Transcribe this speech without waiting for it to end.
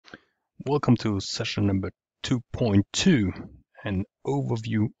Welcome to session number 2.2, an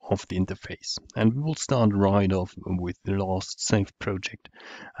overview of the interface. And we will start right off with the last saved project.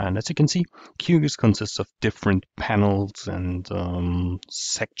 And as you can see, QGIS consists of different panels and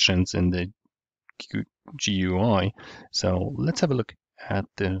sections in the GUI. So let's have a look at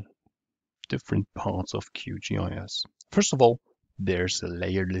the different parts of QGIS. First of all, there's a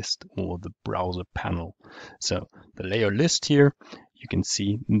layer list or the browser panel. So the layer list here, you can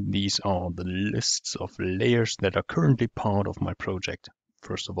see these are the lists of layers that are currently part of my project.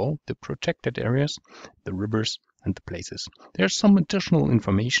 First of all, the protected areas, the rivers, and the places. There's some additional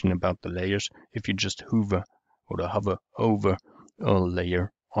information about the layers if you just hover over a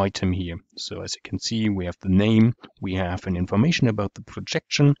layer item here. So as you can see, we have the name, we have an information about the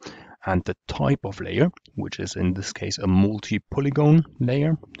projection and the type of layer, which is in this case a multi-polygon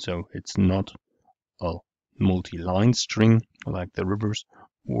layer. So it's not a multi-line string like the rivers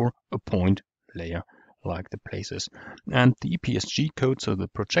or a point layer like the places. And the EPSG code, so the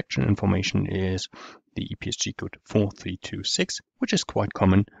projection information, is the EPSG code 4326, which is quite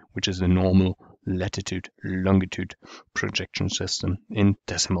common, which is a normal latitude longitude projection system in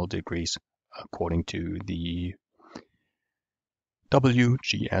decimal degrees according to the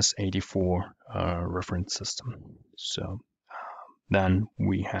GIS 84 reference system. So then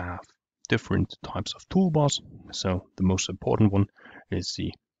we have different types of toolbars. So the most important one is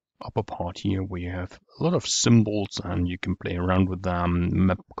the upper part here, where you have a lot of symbols and you can play around with them.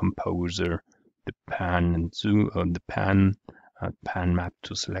 Map composer, the pan and zoom, the pan map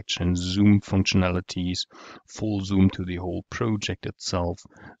to selection, zoom functionalities, full zoom to the whole project itself,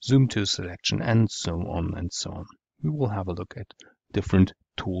 zoom to selection, and so on and so on. We will have a look at different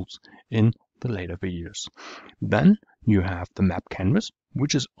tools in the later videos. Then you have the map canvas,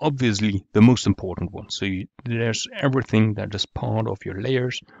 which is obviously the most important one. So there's everything that is part of your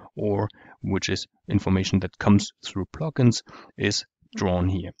layers, or which is information that comes through plugins, is drawn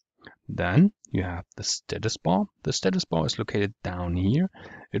here. Then you have the status bar. The status bar is located down here.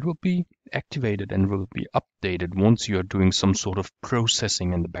 It will be activated and will be updated once you are doing some sort of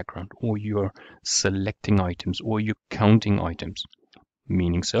processing in the background, or you're selecting items, or you're counting items.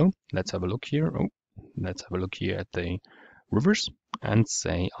 Meaning so, let's have a look here. Let's have a look here at the rivers and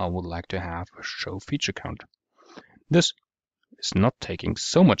say I would like to have a show feature count. This is not taking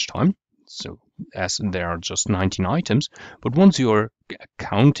so much time, so as there are just 19 items, but once you're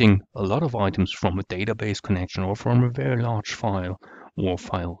counting a lot of items from a database connection or from a very large file or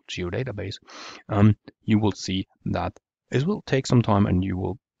file geodatabase, you will see that it will take some time and you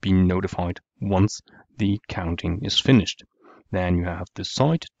will be notified once the counting is finished. Then you have the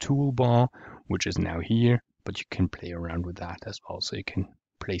site toolbar, which is now here, but you can play around with that as well. So you can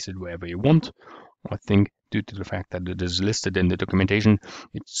place it wherever you want. I think due to the fact that it is listed in the documentation,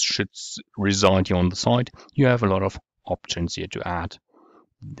 it should reside here on the side. You have a lot of options here to add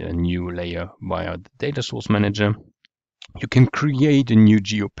the new layer via the data source manager. You can create a new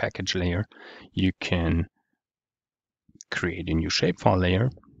geo package layer. You can create a new shapefile layer.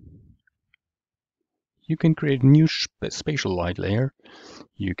 You can create a new spatial light layer.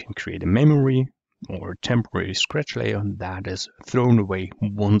 You can create a memory or a temporary scratch layer that is thrown away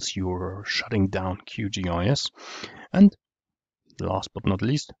once you're shutting down QGIS. And last but not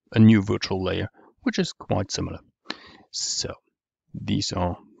least, a new virtual layer, which is quite similar. So these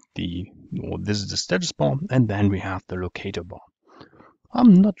are this is the status bar, and then we have the locator bar.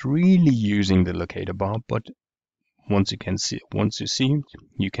 I'm not really using the locator bar, but once you see,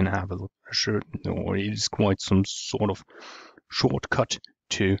 you can have a or it is quite some sort of shortcut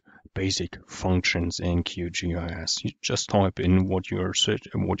to basic functions in QGIS. You just type in what you're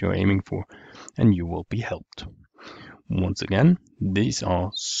aiming for, and you will be helped. Once again, these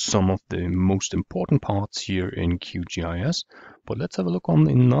are some of the most important parts here in QGIS, but let's have a look on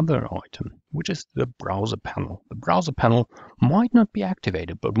another item, which is the browser panel. The browser panel might not be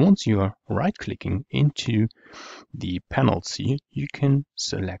activated, but once you are right-clicking into the panels here, you can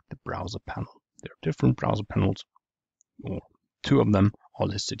select the browser panel. There are different browser panels, or two of them are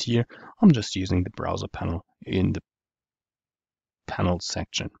listed here. I'm just using the browser panel in the panel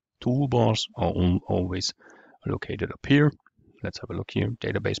section. Toolbars are always located up here. Let's have a look here.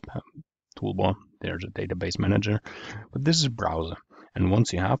 Database toolbar. There's a database manager, but this is browser. And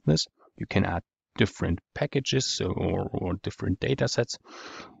once you have this, you can add different packages or different data sets.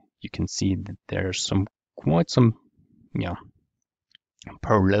 You can see that there's quite some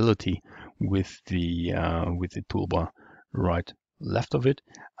parallelity with the toolbar right left of it.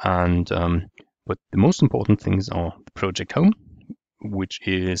 And but the most important things are the project home, which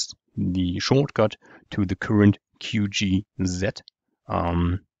is the shortcut to the current QGIS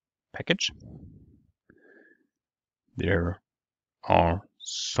package. There are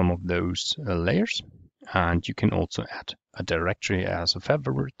some of those layers, and you can also add a directory as a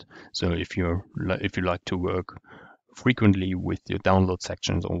favorite. So if you like to work frequently with your download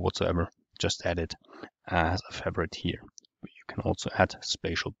sections or whatsoever, just add it as a favorite here. You can also add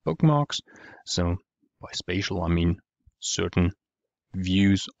spatial bookmarks. So by spatial, I mean certain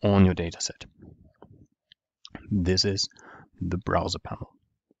views on your dataset. This is the browser panel.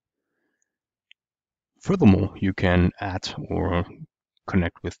 Furthermore, you can add or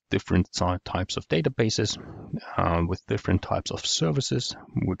connect with different types of databases, with different types of services,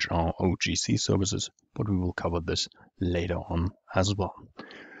 which are OGC services, but we will cover this later on as well.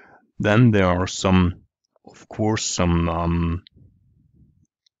 Then there are some, of course, some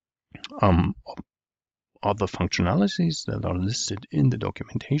other functionalities that are listed in the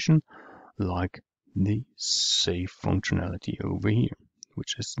documentation, like the save functionality over here,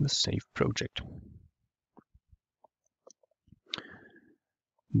 which is the save project.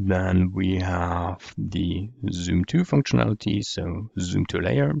 Then we have the zoom to functionality. So zoom to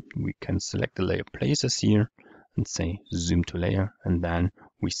layer, we can select the layer places here and say zoom to layer, and then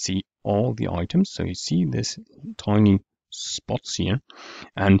we see all the items. So you see this tiny spots here,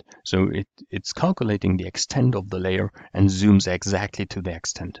 and so it's calculating the extent of the layer and zooms exactly to the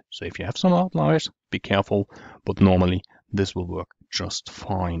extent. So if you have some outliers, be careful, but normally this will work just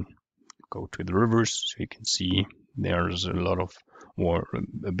fine. Go to the rivers, so you can see there's a lot of, or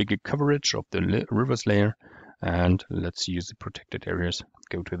a bigger coverage of the rivers layer, and let's use the protected areas.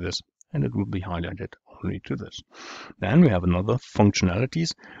 Go to this, and it will be highlighted only to this. Then we have another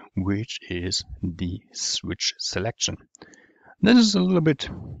functionalities, which is the switch selection. This is a little bit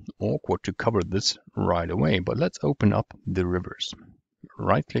awkward to cover this right away, but let's open up the rivers.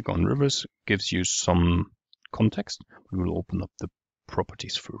 Right click on rivers, gives you some context. We will open up the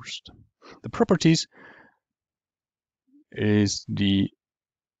properties first. The properties is the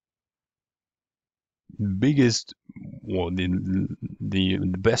biggest, or the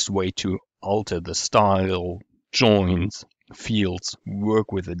best way to alter the style, joins, fields,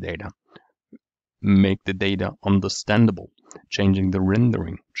 work with the data, make the data understandable, changing the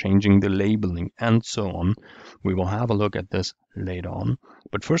rendering, changing the labeling, and so on. We will have a look at this later on.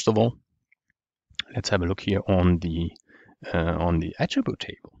 But first of all, let's have a look here on the attribute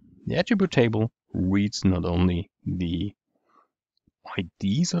table. The attribute table reads not only the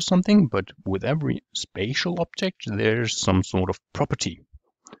IDs or something, but with every spatial object, there's some sort of property.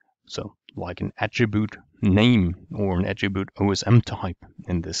 So like an attribute name or an attribute OSM type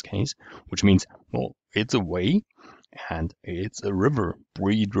in this case, which means, well, it's a way and it's a river,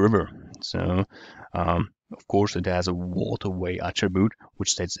 Breed River. So of course it has a waterway attribute,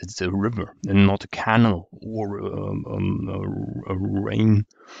 which says it's a river and not a canal or a rain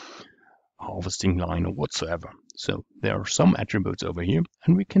harvesting line or whatsoever. So there are some attributes over here,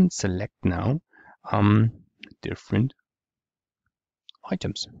 and we can select now different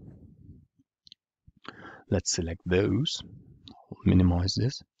items. Let's select those. I'll minimize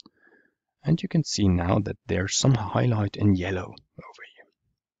this, and you can see now that there's some highlight in yellow over here.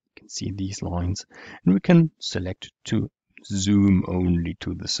 You can see these lines, and we can select to zoom only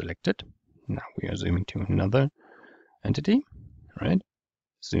to the selected. Now we are zooming to another entity, right?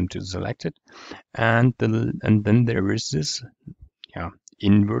 Zoom to selected, and then there is this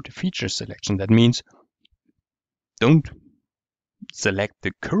invert feature selection. That means don't select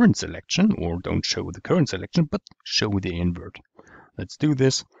the current selection, or don't show the current selection, but show the invert. Let's do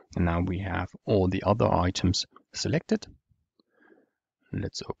this, and now we have all the other items selected.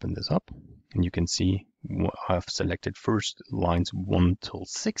 Let's open this up, and you can see I've selected first lines 1 till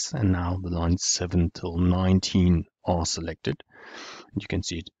 6, and now the lines 7 till 19 are selected. You can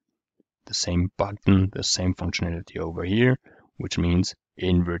see the same button, the same functionality over here, which means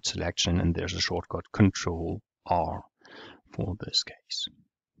invert selection, and there's a shortcut Control R for this case.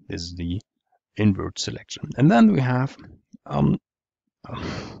 This is the invert selection. And then we have an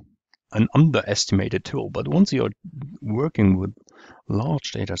underestimated tool, but once you're working with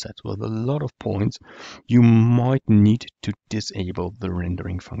large data sets with a lot of points, you might need to disable the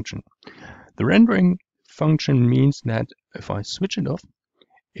rendering function. The rendering function means that if I switch it off,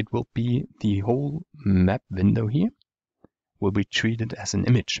 it will be the whole map window here will be treated as an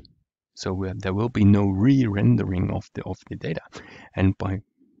image. So there will be no re-rendering of the data. And by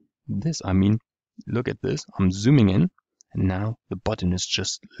this, I mean, look at this. I'm zooming in, and now the button is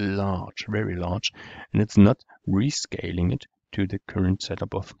just large, very large, and it's not rescaling it to the current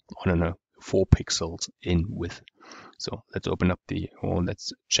setup of, I don't know, 4 pixels in width. So let's open up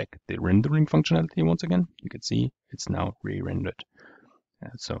let's check the rendering functionality once again. You can see it's now re-rendered.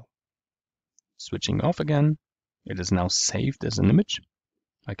 So Switching off again. It is now saved as an image.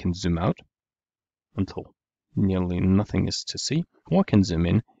 I can zoom out until nearly nothing is to see, or I can zoom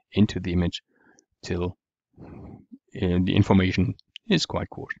in into the image till the information is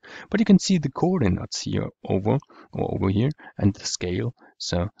quite coarse. But you can see the coordinates here over here and the scale.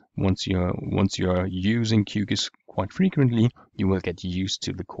 So once you're using QGIS quite frequently, you will get used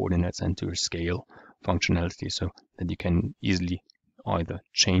to the coordinates and to scale functionality, so that you can easily either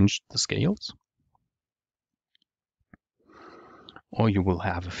change the scales, or you will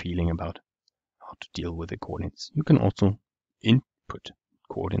have a feeling about how to deal with the coordinates. You can also input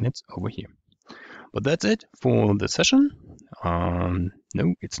coordinates over here. But that's it for the session.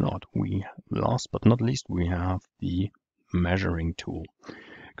 No, it's not. Last but not least, we have the measuring tool.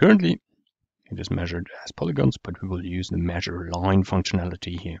 Currently, it is measured as polygons, but we will use the measure line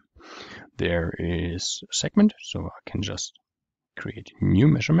functionality here. There is a segment, so I can just create new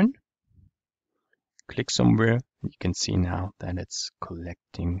measurement. Click somewhere, and you can see now that it's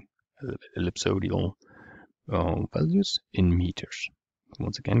collecting ellipsoidal values in meters.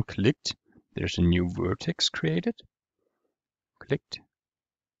 Once again, clicked. There's a new vertex created. Clicked.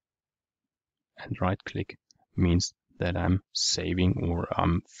 And right click means that I'm saving or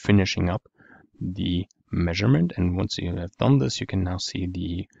I'm finishing up the measurement. And once you have done this, you can now see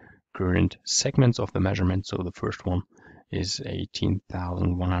the current segments of the measurement. So the first one is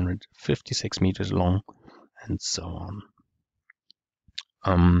 18,156 meters long, and so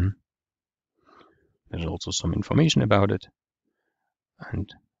on. There's also some information about it.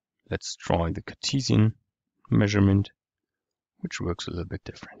 And let's try the Cartesian measurement, which works a little bit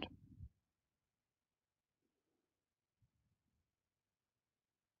different.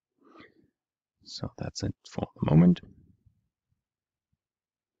 So that's it for the moment.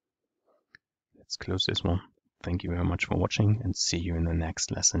 Let's close this one. Thank you very much for watching, and see you in the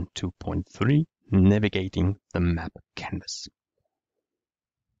next lesson 2.3, Navigating the Map Canvas.